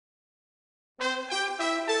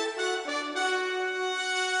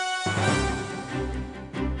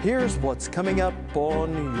Here's what's coming up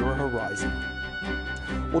on your horizon.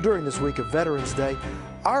 Well, during this week of Veterans Day,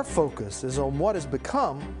 our focus is on what has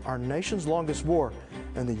become our nation's longest war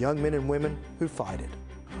and the young men and women who fight it.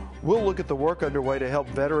 We'll look at the work underway to help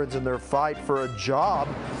veterans in their fight for a job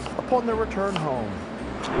upon their return home.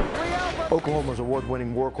 Oklahoma's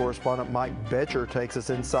award-winning war correspondent Mike Betcher takes us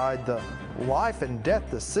inside the life and death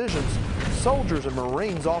decisions soldiers and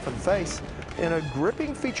Marines often face in a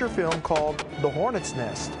gripping feature film called The Hornet's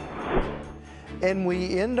Nest. And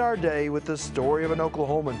we end our day with the story of an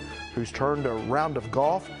Oklahoman who's turned a round of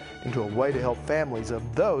golf into a way to help families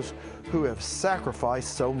of those who have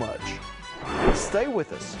sacrificed so much. Stay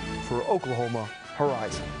with us for Oklahoma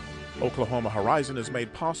Horizon. Oklahoma Horizon is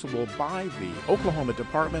made possible by the Oklahoma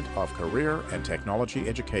Department of Career and Technology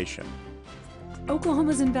Education.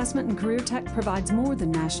 Oklahoma's investment in Career Tech provides more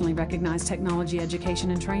than nationally recognized technology education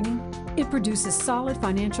and training. It produces solid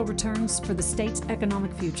financial returns for the state's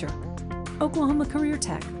economic future. Oklahoma Career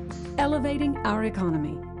Tech, elevating our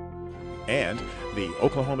economy. And the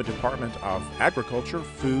Oklahoma Department of Agriculture,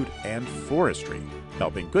 Food, and Forestry,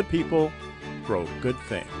 helping good people grow good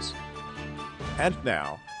things. And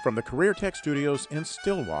now, from the Career Tech Studios in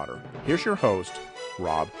Stillwater, here's your host,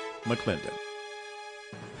 Rob McClendon.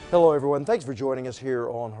 Hello, everyone. Thanks for joining us here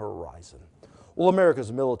on Horizon. Well,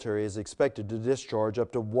 America's military is expected to discharge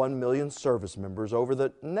up to 1 million service members over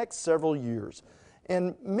the next several years.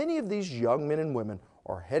 And many of these young men and women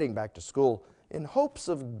are heading back to school in hopes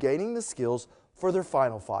of gaining the skills for their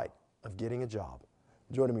final fight of getting a job.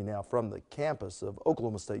 Joining me now from the campus of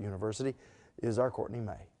Oklahoma State University is our Courtney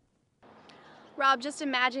May. Rob, just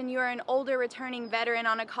imagine you are an older returning veteran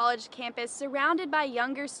on a college campus surrounded by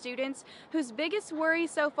younger students whose biggest worry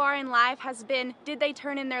so far in life has been, did they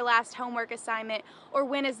turn in their last homework assignment, or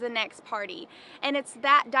when is the next party? And it's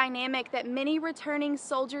that dynamic that many returning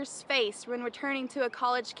soldiers face when returning to a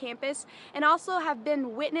college campus, and also have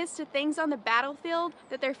been witness to things on the battlefield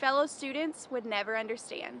that their fellow students would never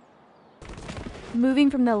understand. Moving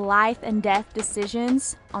from the life and death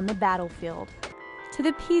decisions on the battlefield to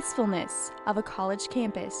the peacefulness of a college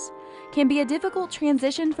campus can be a difficult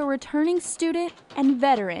transition for returning student and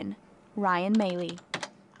veteran Ryan Maley.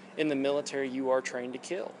 In the military, you are trained to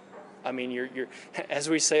kill. I mean, you're as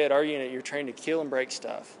we say at our unit, you're trained to kill and break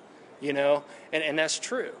stuff, you know, and that's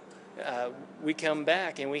true. We come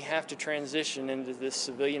back and we have to transition into this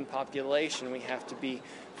civilian population. We have to be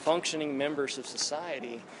functioning members of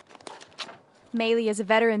society. Maley is a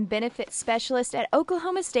veteran benefits specialist at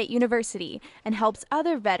Oklahoma State University and helps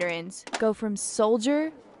other veterans go from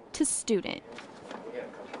soldier to student.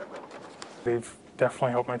 They've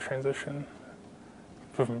definitely helped my transition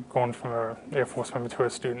from going from an Air Force member to a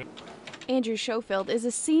student. Andrew Schofield is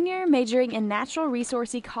a senior majoring in natural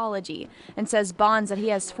resource ecology and says bonds that he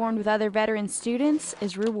has formed with other veteran students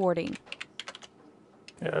is rewarding.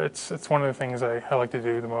 Yeah, it's one of the things I like to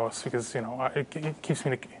do the most because, you know, it keeps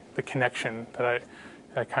me the connection that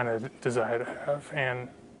I kind of desire to have, and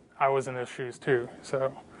I was in those shoes too,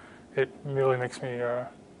 so it really makes me, you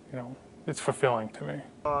know, it's fulfilling to me.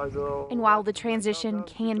 And while the transition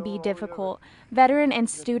can be difficult, veteran and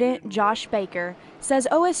student Josh Baker says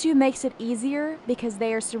OSU makes it easier because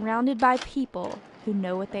they are surrounded by people who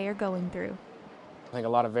know what they are going through. I think a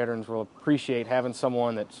lot of veterans will appreciate having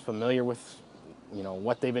someone that's familiar with, you know,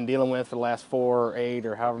 what they've been dealing with for the last 4 or 8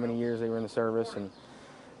 or however many years they were in the service, and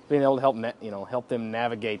being able to help them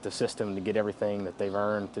navigate the system to get everything that they've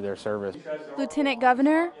earned through their service. Lieutenant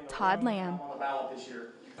Governor Todd Lamb.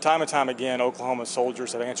 Time and time again, Oklahoma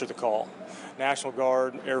soldiers have answered the call. National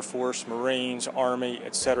Guard, Air Force, Marines, Army,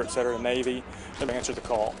 et cetera, the Navy have answered the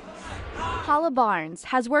call. Paula Barnes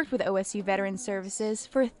has worked with OSU Veteran Services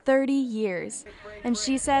for 30 years, and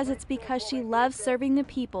she says it's because she loves serving the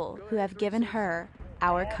people who have given her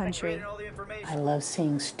our country. I love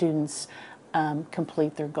seeing students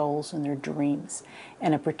complete their goals and their dreams,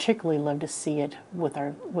 and I particularly love to see it with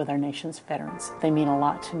our nation's veterans. They mean a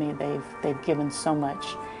lot to me. They've given so much,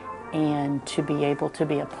 and to be able to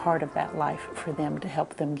be a part of that life for them, to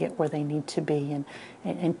help them get where they need to be,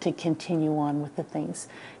 and to continue on with the things,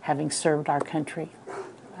 having served our country,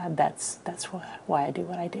 that's why I do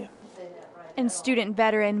what I do. And student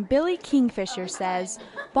veteran Billy Kingfisher says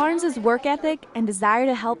Barnes's work ethic and desire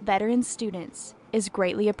to help veteran students is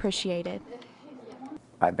greatly appreciated.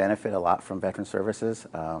 I benefit a lot from veteran services.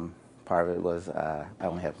 Part of it was I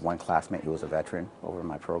only have one classmate who was a veteran over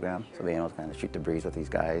my program, so being able to kind of shoot the breeze with these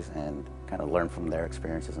guys and kind of learn from their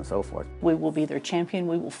experiences and so forth. We will be their champion.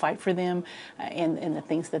 We will fight for them and the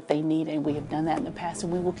things that they need, and we have done that in the past,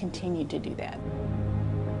 and we will continue to do that.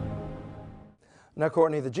 Now,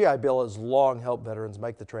 Courtney, the GI Bill has long helped veterans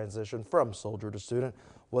make the transition from soldier to student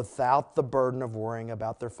without the burden of worrying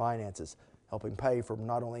about their finances, helping pay for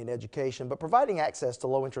not only an education, but providing access to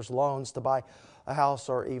low-interest loans to buy a house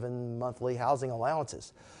or even monthly housing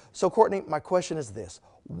allowances. So, Courtney, my question is this.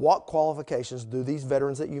 What qualifications do these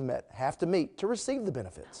veterans that you've met have to meet to receive the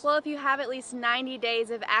benefits? Well, if you have at least 90 days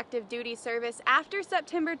of active duty service after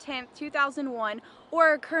September 10th, 2001,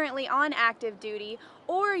 or are currently on active duty,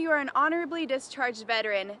 or you're an honorably discharged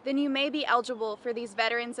veteran, then you may be eligible for these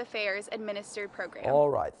Veterans Affairs Administered program. All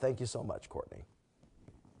right. Thank you so much, Courtney.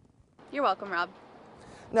 You're welcome, Rob.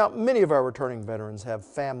 Now, many of our returning veterans have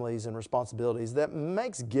families and responsibilities that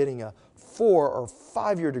makes getting a 4 or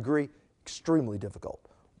 5-year degree extremely difficult.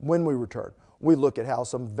 When we return, we look at how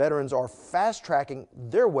some veterans are fast-tracking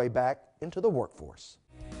their way back into the workforce.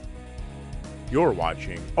 You're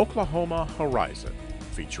watching Oklahoma Horizon,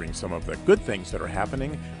 featuring some of the good things that are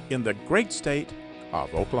happening in the great state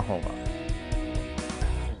of Oklahoma.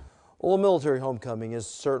 Well, a military homecoming is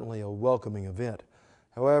certainly a welcoming event.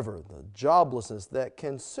 However, the joblessness that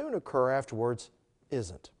can soon occur afterwards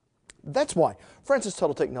isn't. That's why Francis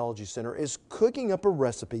Tuttle Technology Center is cooking up a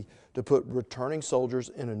recipe to put returning soldiers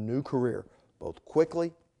in a new career, both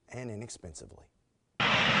quickly and inexpensively.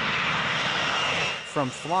 From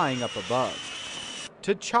flying up above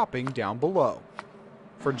to chopping down below.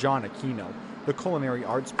 For John Aquino, the culinary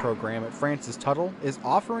arts program at Francis Tuttle is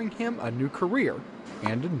offering him a new career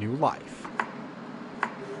and a new life.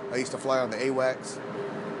 I used to fly on the AWACS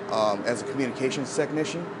as a communications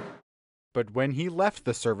technician. But when he left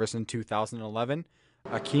the service in 2011,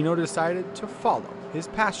 Aquino decided to follow his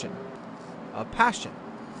passion, a passion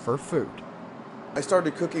for food. I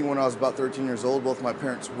started cooking when I was about 13 years old. Both my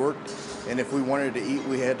parents worked, and if we wanted to eat,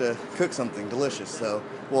 we had to cook something delicious. So,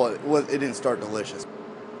 well, it didn't start delicious.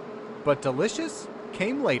 But delicious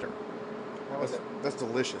came later. That's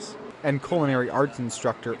delicious. And culinary arts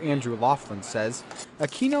instructor Andrew Laughlin says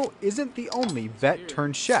Aquino isn't the only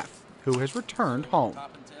vet-turned-chef who has returned home.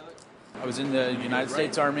 I was in the United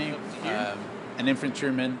States Army, an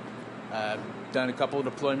infantryman, done a couple of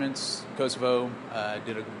deployments, Kosovo,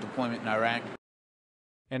 did a deployment in Iraq.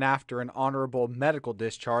 And after an honorable medical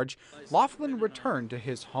discharge, Laughlin returned to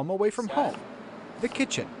his home away from home, the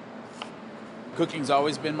kitchen. Cooking's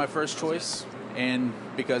always been my first choice, and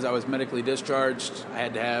because I was medically discharged, I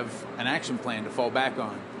had to have an action plan to fall back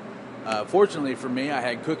on. Fortunately for me, I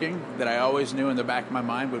had cooking that I always knew in the back of my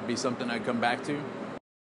mind would be something I'd come back to.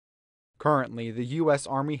 Currently, the U.S.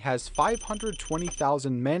 Army has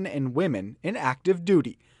 520,000 men and women in active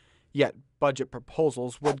duty, yet budget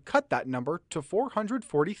proposals would cut that number to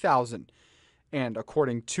 440,000. And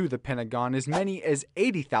according to the Pentagon, as many as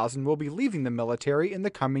 80,000 will be leaving the military in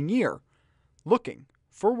the coming year, looking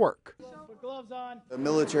for work. The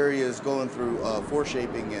military is going through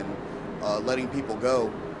foreshaping and letting people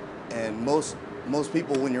go, and most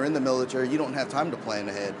people, when you're in the military, you don't have time to plan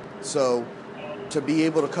ahead. So to be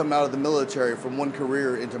able to come out of the military from one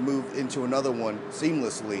career and to move into another one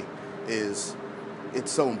seamlessly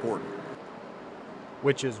it's so important.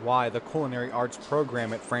 Which is why the culinary arts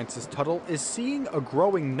program at Francis Tuttle is seeing a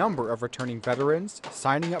growing number of returning veterans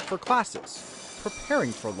signing up for classes,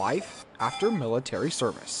 preparing for life after military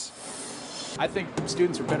service. I think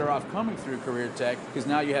students are better off coming through career tech because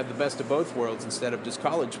now you have the best of both worlds instead of just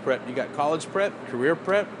college prep. You got college prep, career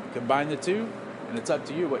prep, combine the two, and it's up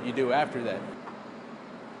to you what you do after that.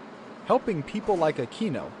 Helping people like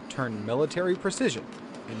Aquino turn military precision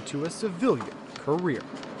into a civilian career.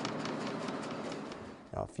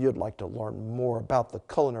 Now, if you'd like to learn more about the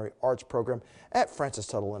culinary arts program at Francis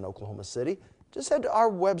Tuttle in Oklahoma City, just head to our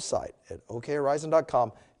website at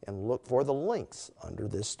okhorizon.com and look for the links under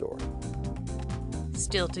this story.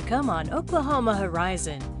 Still to come on Oklahoma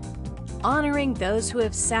Horizon, honoring those who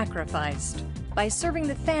have sacrificed by serving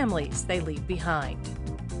the families they leave behind.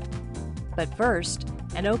 But first,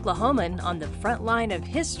 an Oklahoman on the front line of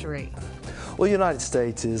history. Well, the United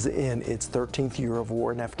States is in its 13th year of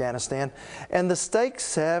war in Afghanistan, and the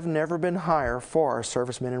stakes have never been higher for our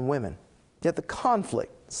servicemen and women. Yet the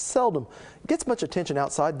conflict seldom gets much attention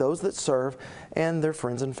outside those that serve and their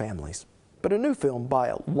friends and families. But a new film by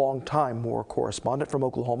a longtime war correspondent from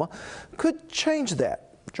Oklahoma could change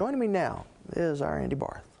that. Joining me now is our Andy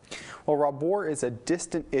Barth. Well, Rob, war is a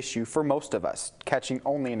distant issue for most of us, catching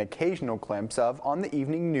only an occasional glimpse of on the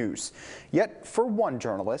evening news. Yet, for one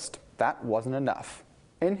journalist, that wasn't enough.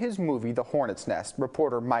 In his movie, The Hornet's Nest,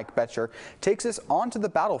 reporter Mike Betcher takes us onto the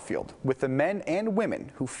battlefield with the men and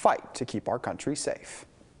women who fight to keep our country safe.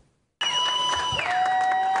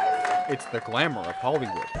 It's the glamour of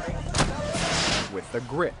Hollywood with the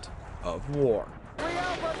grit of war.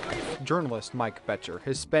 Journalist Mike Boettcher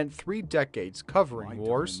has spent 3 decades covering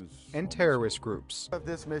wars and terrorist groups.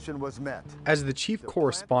 This mission was met. As the chief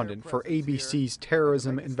correspondent for ABC's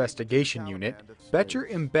Terrorism Investigation Unit,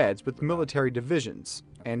 Boettcher embeds with military divisions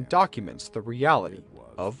and documents the reality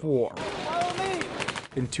of war.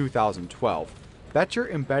 In 2012,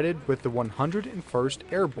 Boettcher embedded with the 101st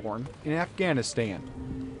Airborne in Afghanistan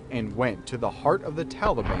and went to the heart of the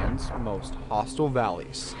Taliban's most hostile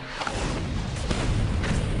valleys.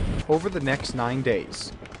 Over the next 9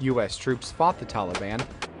 days, U.S. troops fought the Taliban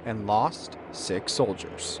and lost 6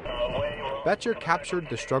 soldiers. Boettcher captured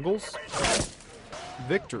the struggles,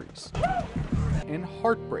 victories, and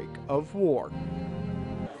heartbreak of war,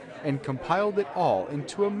 and compiled it all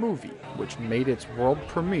into a movie which made its world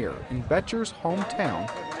premiere in Boettcher's hometown,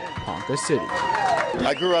 Ponca City.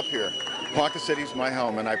 I grew up here. Ponca City's my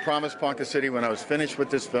home, and I promised Ponca City when I was finished with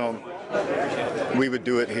this film, we would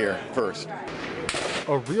do it here first.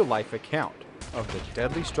 A real-life account of the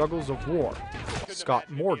deadly struggles of war Scott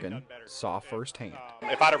Morgan saw firsthand.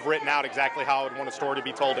 If I'd have written out exactly how I would want a story to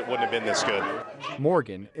be told, it wouldn't have been this good.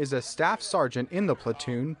 Morgan is a staff sergeant in the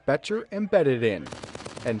platoon Boettcher embedded in,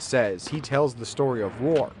 and says he tells the story of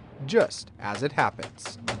war just as it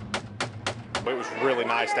happens. It was really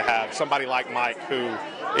nice to have somebody like Mike, who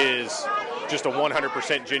is just a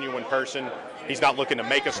 100% genuine person. He's not looking to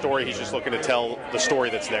make a story, he's just looking to tell the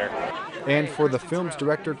story that's there. And for the film's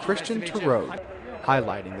director, Christian Turode,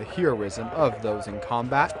 highlighting the heroism of those in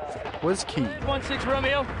combat was key. 1-6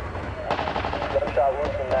 Romeo.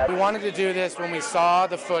 We wanted to do this when we saw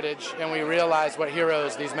the footage and we realized what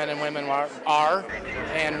heroes these men and women are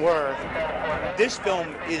and were. This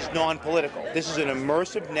film is non-political. This is an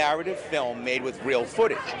immersive narrative film made with real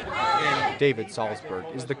footage. David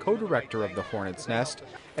Salzberg is the co-director of The Hornet's Nest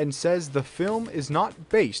and says the film is not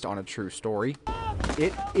based on a true story.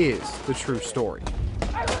 It is the true story,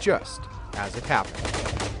 just as it happened.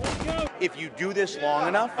 If you do this long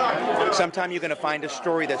enough, sometime you're going to find a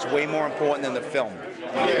story that's way more important than the film.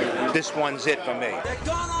 This one's it for me.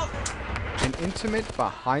 An intimate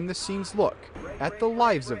behind-the-scenes look at the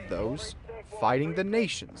lives of those fighting the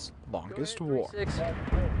nation's longest war.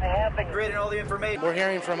 We're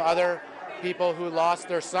hearing from other people who lost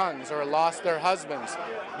their sons or lost their husbands.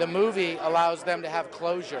 The movie allows them to have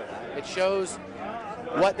closure. It shows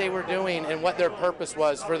what they were doing and what their purpose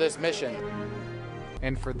was for this mission.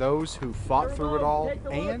 And for those who fought through it all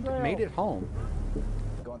and made it home,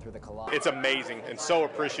 It's amazing and so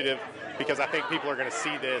appreciative, because I think people are going to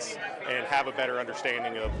see this and have a better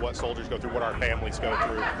understanding of what soldiers go through, what our families go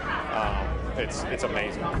through. It's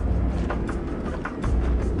amazing.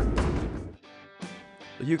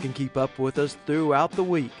 You can keep up with us throughout the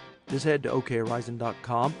week. Just head to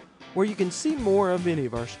okhorizon.com, where you can see more of any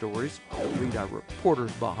of our stories, read our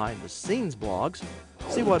reporters behind the scenes blogs,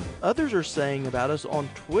 see what others are saying about us on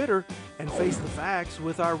Twitter, and face the facts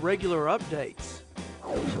with our regular updates.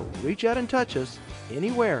 So reach out and touch us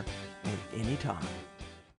anywhere and anytime.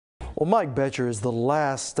 Well, Mike Boettcher is the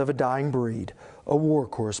last of a dying breed, a war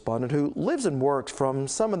correspondent who lives and works from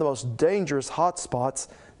some of the most dangerous hotspots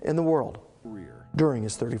in the world. During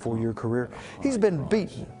his 34-year career, he's been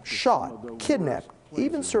beaten, shot, kidnapped,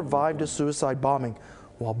 even survived a suicide bombing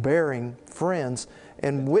while burying friends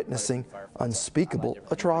and witnessing unspeakable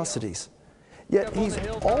atrocities. Yet he's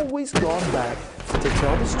always gone back to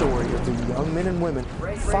tell the story of the young men and women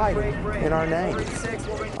fighting in our name.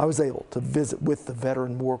 I was able to visit with the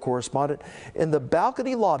veteran war correspondent in the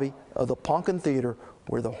balcony lobby of the Ponca Theater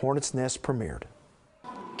where The Hornet's Nest premiered.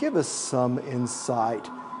 Give us some insight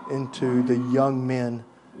into the young men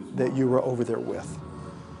that you were over there with.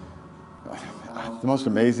 The most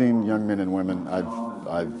amazing young men and women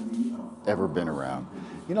I've ever been around.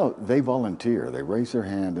 You know, they volunteer. They raise their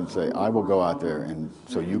hand and say, I will go out there and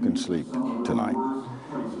so you can sleep tonight.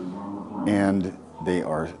 And they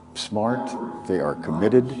are smart, they are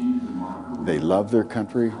committed, they love their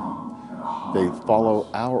country, they follow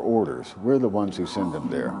our orders. We're the ones who send them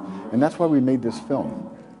there. And that's why we made this film,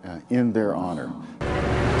 in their honor.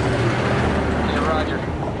 Yeah, Roger.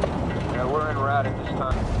 We're en route at this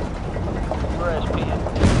time. We're SPN.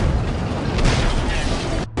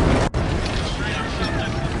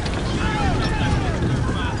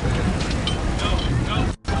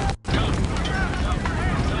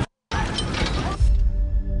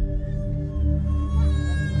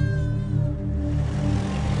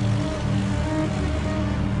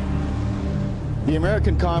 The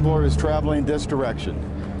American convoy was traveling this direction.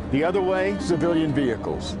 The other way, civilian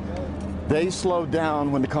vehicles. They slowed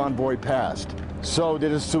down when the convoy passed. So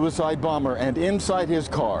did a suicide bomber, and inside his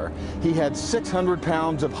car, he had 600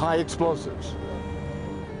 pounds of high explosives.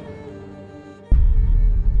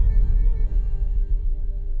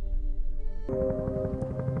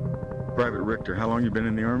 Private Richter, how long you been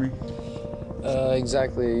in the Army?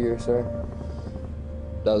 Exactly a year, sir.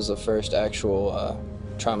 That was the first actual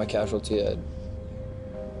trauma casualty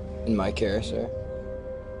in my care, sir.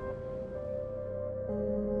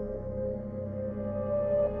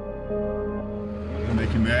 They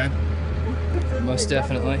make you mad? Most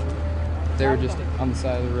definitely. They were just on the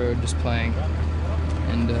side of the road just playing,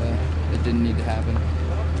 and it didn't need to happen.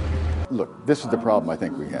 Look, this is the problem I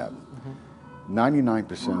think we have.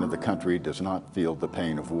 99% of the country does not feel the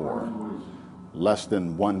pain of war. Less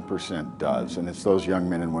than 1% does, and it's those young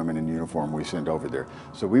men and women in uniform we send over there.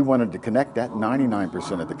 So we wanted to connect that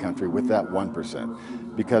 99% of the country with that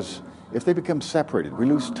 1%, because if they become separated, we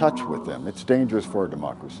lose touch with them. It's dangerous for our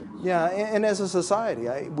democracy. Yeah, and as a society,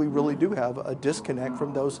 we really do have a disconnect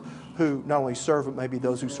from those who not only serve, but maybe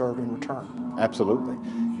those who serve in return. Absolutely.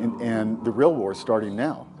 And the real war is starting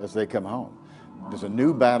now as they come home. There's a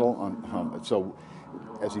new battle on so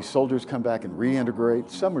as these soldiers come back and reintegrate,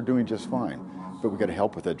 some are doing just fine. But we've got to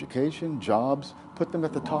help with education, jobs, put them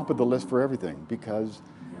at the top of the list for everything, because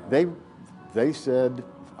they said,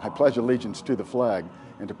 I pledge allegiance to the flag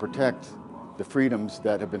and to protect the freedoms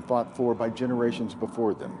that have been fought for by generations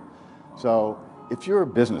before them. So if you're a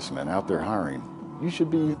businessman out there hiring, you should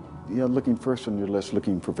be looking first on your list,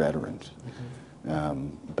 looking for veterans.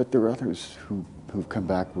 But there are others who've come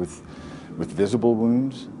back with visible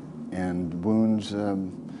wounds and wounds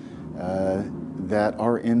that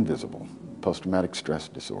are invisible. Post-traumatic stress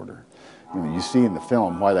disorder. You see in the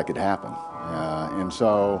film why that could happen, and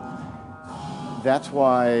so that's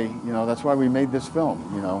why we made this film.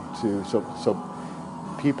 So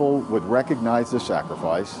people would recognize the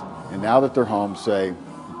sacrifice, and now that they're home, say,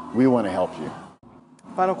 we want to help you.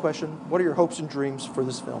 Final question: what are your hopes and dreams for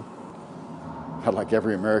this film? I'd like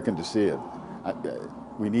every American to see it.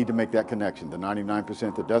 We need to make that connection, the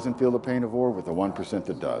 99% that doesn't feel the pain of war with the 1%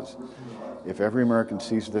 that does. If every American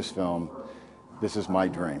sees this film, this is my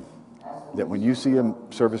dream, that when you see a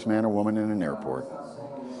serviceman or woman in an airport,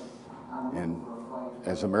 and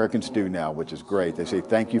as Americans do now, which is great, they say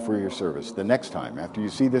thank you for your service. The next time, after you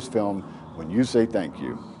see this film, when you say thank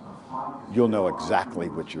you, you'll know exactly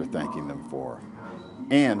what you're thanking them for.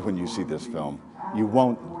 And when you see this film, you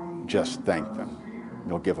won't just thank them,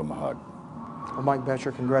 you'll give them a hug. Well, Mike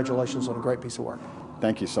Boettcher, congratulations on a great piece of work.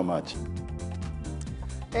 Thank you so much.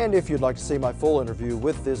 And if you'd like to see my full interview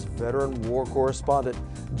with this veteran war correspondent,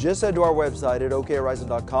 just head to our website at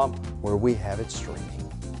okhorizon.com, where we have it streaming.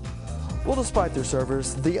 Well, despite their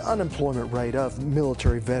service, the unemployment rate of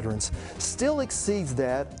military veterans still exceeds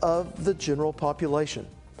that of the general population.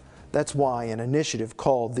 That's why an initiative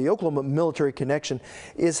called the Oklahoma Military Connection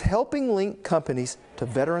is helping link companies to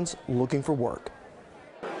veterans looking for work.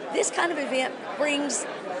 This kind of event brings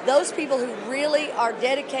those people who really are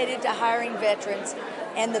dedicated to hiring veterans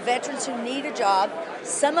and the veterans who need a job.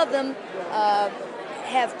 Some of them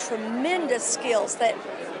have tremendous skills that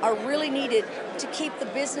are really needed to keep the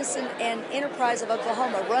business and enterprise of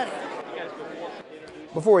Oklahoma running.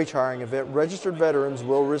 Before each hiring event, registered veterans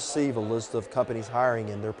will receive a list of companies hiring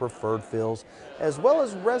in their preferred fields, as well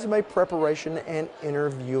as resume preparation and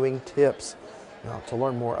interviewing tips. Now, to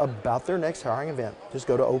learn more about their next hiring event, just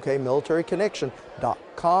go to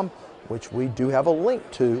okmilitaryconnection.com, which we do have a link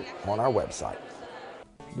to on our website.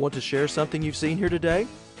 Want to share something you've seen here today?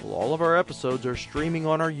 Well, all of our episodes are streaming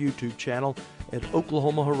on our YouTube channel at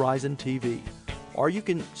Oklahoma Horizon TV, or you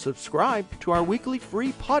can subscribe to our weekly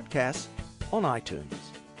free podcasts on iTunes.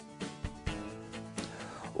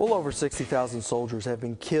 Well, over 60,000 soldiers have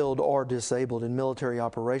been killed or disabled in military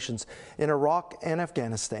operations in Iraq and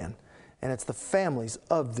Afghanistan. And it's the families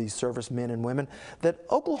of these servicemen and women that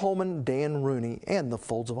Oklahoman Dan Rooney and the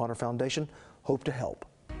Folds of Honor Foundation hope to help.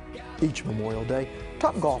 Each Memorial Day,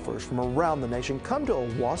 top golfers from around the nation come to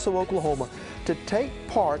Owasso, Oklahoma to take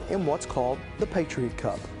part in what's called the Patriot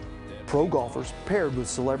Cup. Pro golfers paired with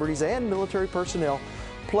celebrities and military personnel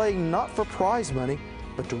playing not for prize money,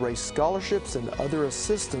 but to raise scholarships and other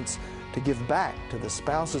assistance to give back to the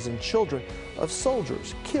spouses and children of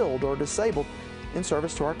soldiers killed or disabled in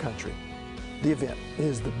service to our country. The event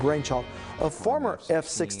is the brainchild of former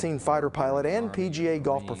F-16 fighter pilot and PGA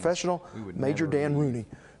golf professional Major Dan Rooney,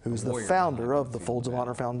 who's the founder of the Folds of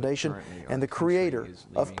Honor Foundation and the creator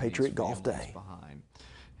of Patriot Golf Day.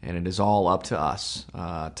 And it is all up to us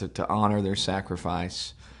to honor their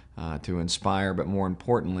sacrifice, to inspire, but more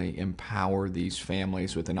importantly, empower these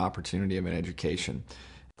families with an opportunity of an education.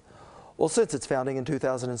 Well, since its founding in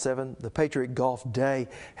 2007, the Patriot Golf Day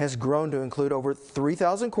has grown to include over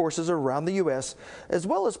 3,000 courses around the U.S., as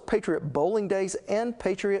well as Patriot Bowling Days and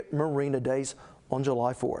Patriot Marina Days on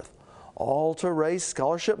July 4th, all to raise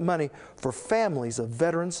scholarship money for families of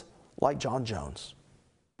veterans like John Jones.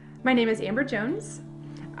 My name is Amber Jones.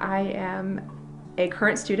 I am a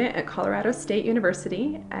current student at Colorado State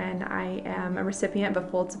University, and I am a recipient of a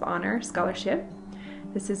Folds of Honor scholarship.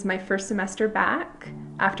 This is my first semester back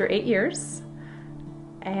after 8 years,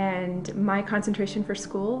 and my concentration for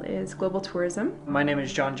school is global tourism. My name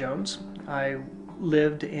is John Jones. I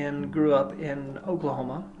lived and grew up in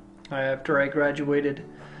Oklahoma. After I graduated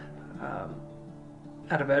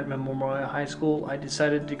out of Edmond Memorial High School, I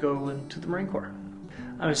decided to go into the Marine Corps.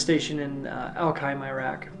 I was stationed in Al-Qaim,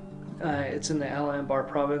 Iraq. It's in the Al Anbar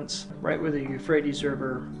province, right where the Euphrates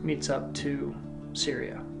River meets up to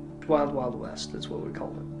Syria. Wild, Wild West, that's what we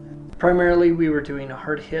called it. Primarily, we were doing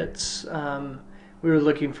hard hits. We were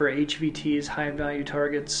looking for HVTs, high value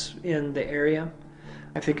targets in the area.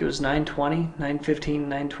 I think it was 9:20, 9:15,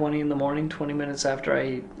 9:20 in the morning, 20 minutes after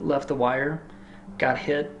I left the wire, got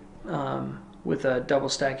hit with a double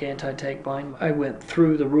stack anti-tank mine. I went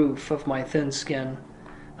through the roof of my thin skin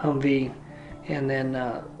Humvee and then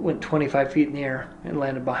went 25 feet in the air and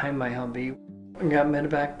landed behind my Humvee. I got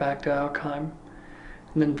medevac back to Al-Qaim,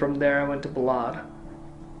 and then from there I went to Balad.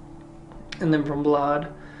 And then from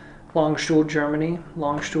Balad, Longstuhl, Germany,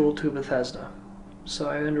 Longstuhl to Bethesda. So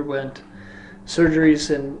I underwent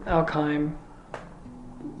surgeries in Al-Qaim,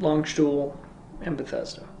 Longstuhl, and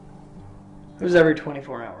Bethesda. It was every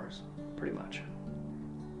 24 hours, pretty much.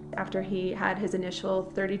 After he had his initial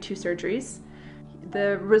 32 surgeries,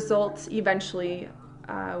 the result eventually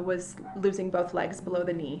was losing both legs below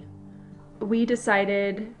the knee. We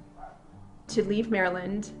decided to leave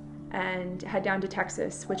Maryland and head down to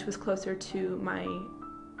Texas, which was closer to my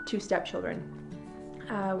 2 stepchildren.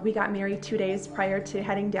 We got married 2 days prior to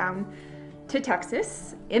heading down to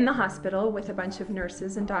Texas in the hospital with a bunch of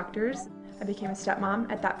nurses and doctors. I became a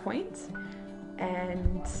stepmom at that point,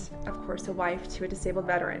 and of course a wife to a disabled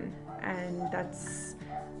veteran. And that's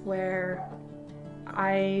where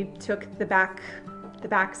I took the back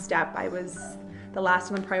step. I was the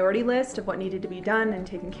last on the priority list of what needed to be done and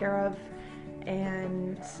taken care of,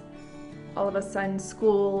 and all of a sudden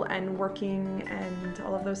school and working and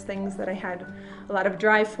all of those things that I had a lot of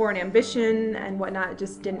drive for and ambition and whatnot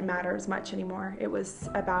just didn't matter as much anymore. It was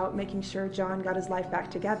about making sure John got his life back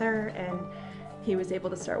together and he was able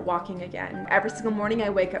to start walking again. Every single morning I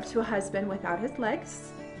wake up to a husband without his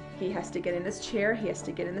legs. He has to get in his chair, he has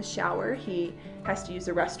to get in the shower, he has to use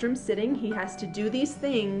the restroom sitting, he has to do these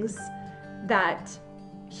things that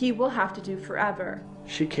he will have to do forever.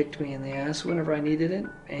 She kicked me in the ass whenever I needed it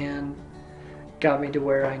and got me to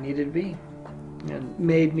where I needed to be and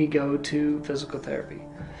made me go to physical therapy.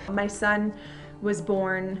 My son was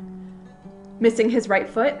born missing his right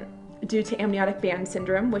foot due to amniotic band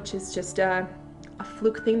syndrome, which is just a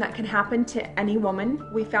fluke thing that can happen to any woman.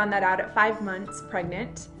 We found that out at 5 months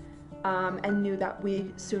pregnant and knew that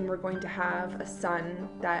we soon were going to have a son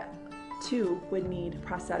that too would need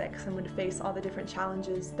prosthetics and would face all the different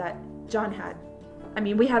challenges that John had. I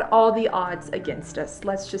mean, we had all the odds against us,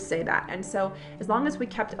 let's just say that. And so as long as we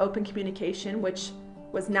kept open communication, which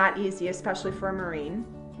was not easy, especially for a Marine,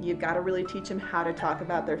 you've got to really teach them how to talk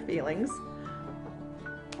about their feelings.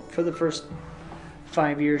 For the first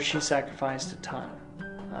 5 years, she sacrificed a ton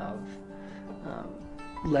of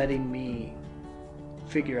letting me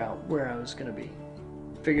figure out where I was going to be,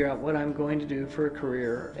 figure out what I'm going to do for a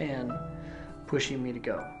career, and pushing me to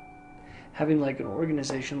go. Having like an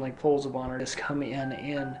organization like Folds of Honor just come in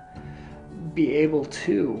and be able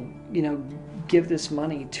to, give this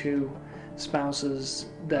money to spouses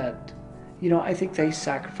that, I think they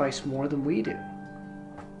sacrifice more than we do.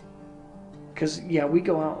 Because, yeah, we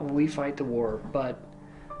go out and we fight the war, but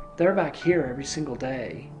they're back here every single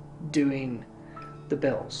day doing the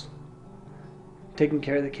bills, taking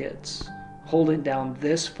care of the kids, holding down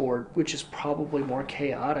this fort, which is probably more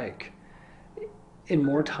chaotic in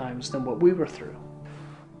more times than what we were through.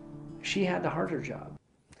 She had the harder job.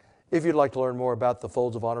 If you'd like to learn more about the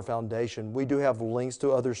Folds of Honor Foundation, we do have links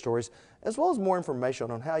to other stories, as well as more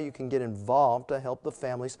information on how you can get involved to help the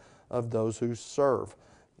families of those who serve.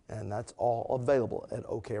 And that's all available at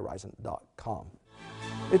okhorizon.com.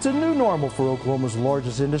 It's a new normal for Oklahoma's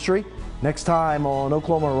largest industry. Next time on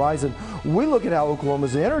Oklahoma Horizon, we look at how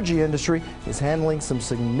Oklahoma's energy industry is handling some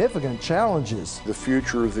significant challenges. The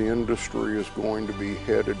future of the industry is going to be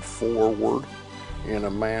headed forward in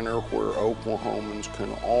a manner where Oklahomans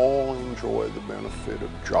can all enjoy the benefit of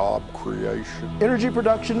job creation, energy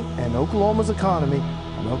production, and Oklahoma's economy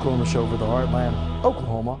on Oklahoma Show for the Heartland,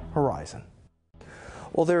 Oklahoma Horizon.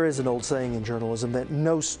 Well, there is an old saying in journalism that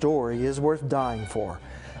no story is worth dying for.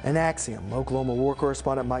 An axiom Oklahoma war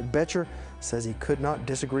correspondent Mike Betcher says he could not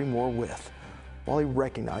disagree more with. While he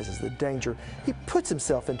recognizes the danger he puts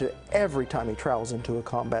himself into every time he travels into a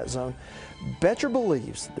combat zone, Boettcher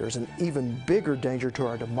believes there's an even bigger danger to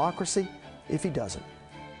our democracy if he doesn't.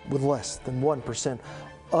 With less than 1%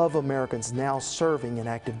 of Americans now serving in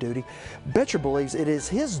active duty, Boettcher believes it is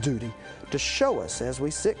his duty to show us, as we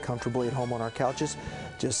sit comfortably at home on our couches,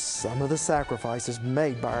 just some of the sacrifices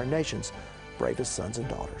made by our nation's bravest sons and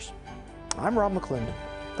daughters. I'm Rob McClendon.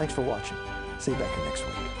 Thanks for watching. See you back here next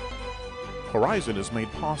week. Horizon is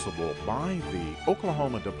made possible by the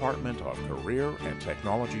Oklahoma Department of Career and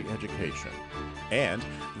Technology Education and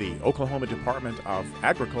the Oklahoma Department of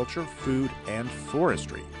Agriculture, Food, and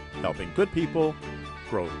Forestry, helping good people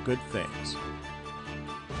grow good things.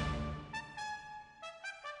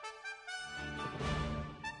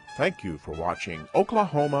 Thank you for watching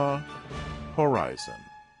Oklahoma Horizon.